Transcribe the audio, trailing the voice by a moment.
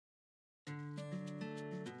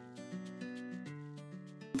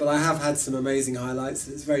but I have had some amazing highlights.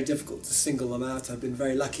 It's very difficult to single them out. I've been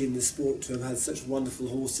very lucky in this sport to have had such wonderful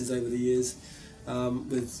horses over the years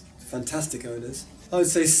with fantastic owners. I would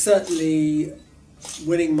say certainly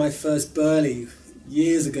winning my first Burghley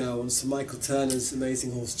years ago on Sir Michael Turner's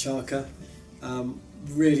amazing horse Charker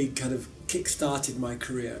really kind of kick-started my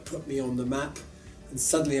career, put me on the map, and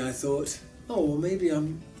suddenly I thought, oh well, maybe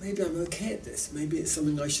I'm okay at this. Maybe it's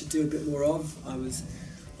something I should do a bit more of. I was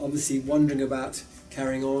obviously wondering about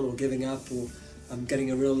carrying on or giving up or getting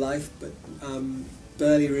a real life, but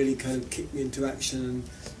Burghley really kind of kicked me into action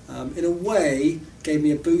and in a way gave me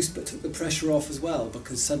a boost but took the pressure off as well,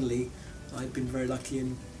 because suddenly I'd been very lucky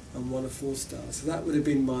and won a 4-star. So that would have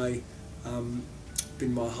been my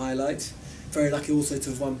highlight. Very lucky also to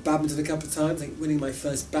have won badminton a couple of times. I think winning my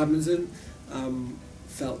first badminton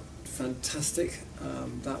felt fantastic.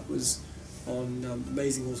 That was on an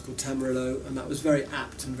amazing horse called Tamarillo, and that was very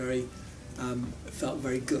apt and very felt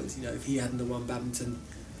very good. You know, if he hadn't have won badminton,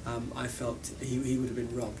 I felt he would have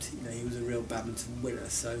been robbed. You know, he was a real badminton winner.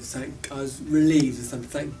 So I was relieved.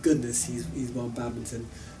 Thank goodness he's won badminton.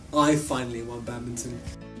 I finally won badminton.